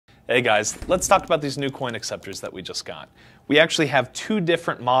Hey guys, let's talk about these new coin acceptors that we just got. We actually have two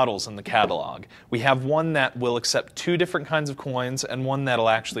different models in the catalog. We have one that will accept 2 different kinds of coins and one that'll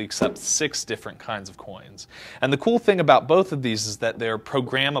actually accept 6 different kinds of coins. And the cool thing about both of these is that they're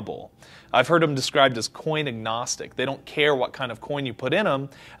programmable. I've heard them described as coin agnostic. They don't care what kind of coin you put in them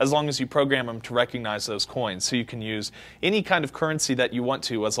as long as you program them to recognize those coins. So you can use any kind of currency that you want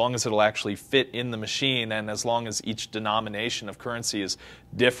to as long as it'll actually fit in the machine and as long as each denomination of currency is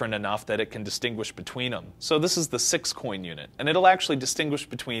different enough that it can distinguish between them. So this is the 6 coin unit, and it'll actually distinguish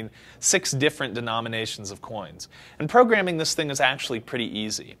between 6 different denominations of coins. And programming this thing is actually pretty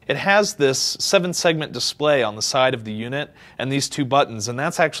easy. It has this 7-segment display on the side of the unit and these 2 buttons, and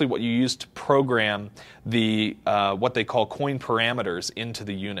that's actually what you use to program the what they call coin parameters into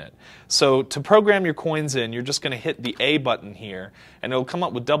the unit. So to program your coins in, you're just going to hit the A button here, and it'll come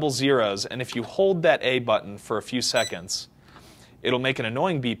up with double zeros, and if you hold that A button for a few seconds, it'll make an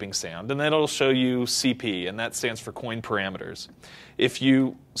annoying beeping sound, and then it'll show you CP, and that stands for coin parameters. If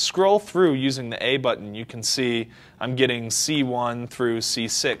you scroll through using the A button, you can see I'm getting C1 through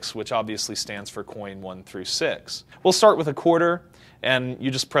C6, which obviously stands for coin 1 through 6. We'll start with a quarter, and you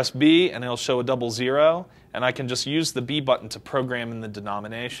just press B, and it'll show a double zero, and I can just use the B button to program in the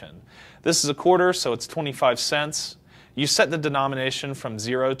denomination. This is a quarter, so it's 25 cents. You set the denomination from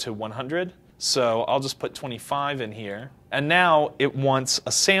 0 to 100. So I'll just put 25 in here, and now it wants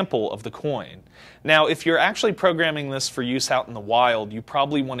a sample of the coin. Now if you're actually programming this for use out in the wild, you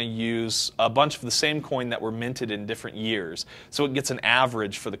probably want to use a bunch of the same coin that were minted in different years, so it gets an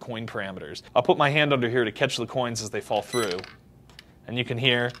average for the coin parameters. I'll put my hand under here to catch the coins as they fall through, and you can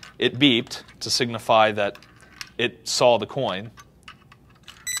hear it beeped to signify that it saw the coin.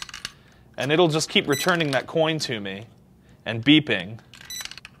 And it'll just keep returning that coin to me and beeping.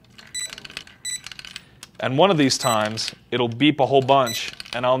 And one of these times, it'll beep a whole bunch,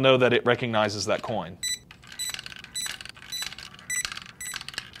 and I'll know that it recognizes that coin.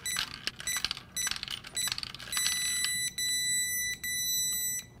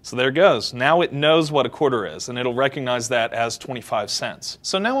 So there it goes. Now it knows what a quarter is, and it'll recognize that as 25 cents.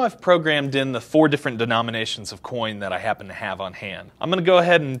 So now I've programmed in the 4 different denominations of coin that I happen to have on hand. I'm going to go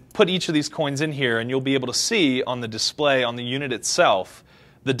ahead and put each of these coins in here, and you'll be able to see on the display on the unit itself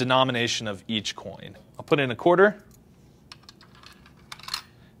the denomination of each coin. I'll put in a quarter.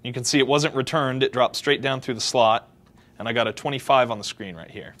 You can see it wasn't returned. It dropped straight down through the slot, and I got a 25 on the screen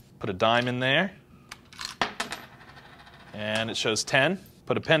right here. Put a dime in there, and it shows 10.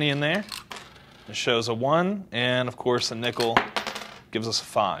 Put a penny in there. It shows a 1, and of course a nickel gives us a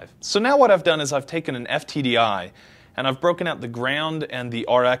 5. So now what I've done is I've taken an FTDI, and I've broken out the ground and the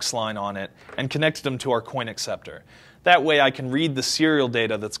RX line on it and connected them to our coin acceptor. That way I can read the serial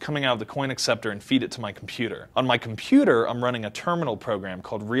data that's coming out of the coin acceptor and feed it to my computer. On my computer, I'm running a terminal program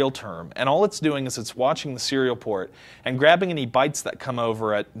called RealTerm, and all it's doing is it's watching the serial port and grabbing any bytes that come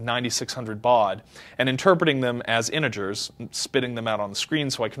over at 9600 baud and interpreting them as integers, spitting them out on the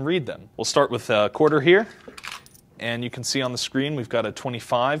screen so I can read them. We'll start with a quarter here. And you can see on the screen we've got a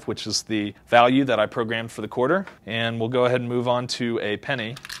 25, which is the value that I programmed for the quarter. And we'll go ahead and move on to a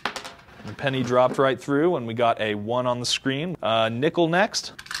penny. The penny dropped right through, and we got a 1 on the screen. Nickel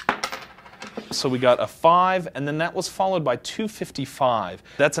next. So we got a 5, and then that was followed by 255.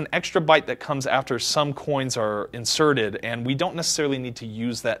 That's an extra byte that comes after some coins are inserted, and we don't necessarily need to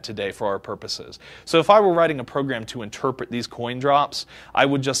use that today for our purposes. So if I were writing a program to interpret these coin drops, I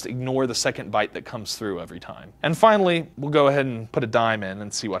would just ignore the second byte that comes through every time. And finally, we'll go ahead and put a dime in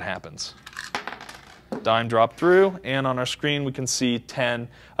and see what happens. Dime dropped through, and on our screen we can see 10,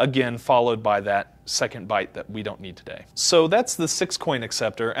 again followed by that second byte that we don't need today. So that's the 6 coin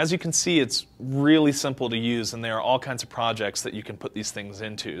acceptor. As you can see, it's really simple to use, and there are all kinds of projects that you can put these things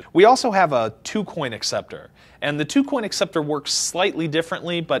into. We also have a 2 coin acceptor, and the 2 coin acceptor works slightly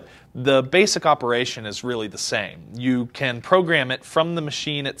differently, but the basic operation is really the same. You can program it from the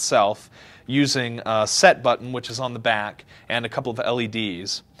machine itself using a set button, which is on the back, and a couple of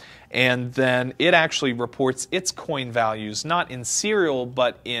LEDs. And then it actually reports its coin values not in serial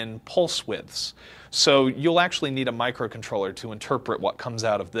but in pulse widths. So you'll actually need a microcontroller to interpret what comes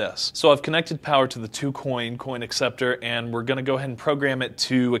out of this. So I've connected power to the 2 coin acceptor, and we're going to go ahead and program it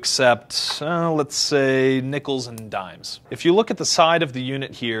to accept, let's say, nickels and dimes. If you look at the side of the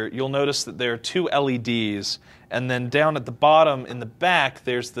unit here, you'll notice that there are 2 LEDs, and then down at the bottom in the back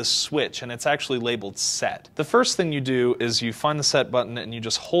there's this switch, and it's actually labeled set. The first thing you do is you find the set button and you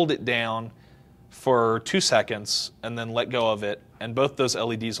just hold it down for 2 seconds and then let go of it, and both those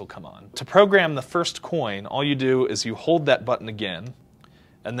LEDs will come on. To program the first coin, all you do is you hold that button again,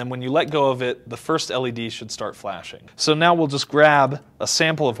 and then when you let go of it, the first LED should start flashing. So now we'll just grab a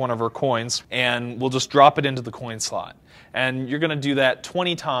sample of one of our coins and we'll just drop it into the coin slot. And you're going to do that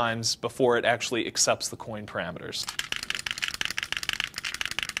 20 times before it actually accepts the coin parameters.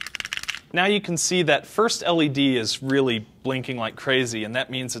 Now you can see that first LED is really blinking like crazy, and that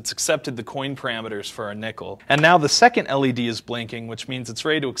means it's accepted the coin parameters for our nickel. And now the second LED is blinking, which means it's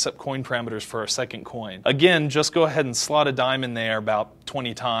ready to accept coin parameters for our second coin. Again, just go ahead and slot a dime in there about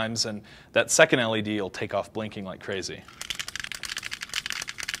 20 times, and that second LED will take off blinking like crazy.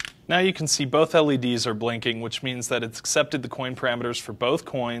 Now you can see both LEDs are blinking, which means that it's accepted the coin parameters for both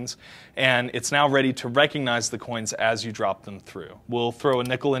coins, and it's now ready to recognize the coins as you drop them through. We'll throw a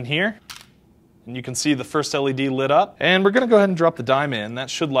nickel in here, and you can see the first LED lit up, and we're going to go ahead and drop the dime in. That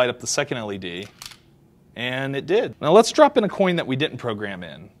should light up the second LED, and it did. Now let's drop in a coin that we didn't program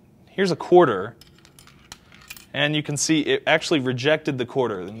in. Here's a quarter, and you can see it actually rejected the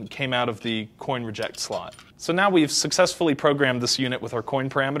quarter and came out of the coin reject slot. So now we've successfully programmed this unit with our coin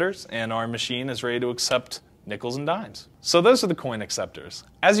parameters, and our machine is ready to accept nickels and dimes. So those are the coin acceptors.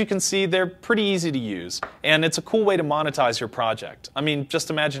 As you can see, they're pretty easy to use, and it's a cool way to monetize your project. I mean, just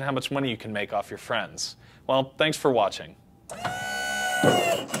imagine how much money you can make off your friends. Well, thanks for watching.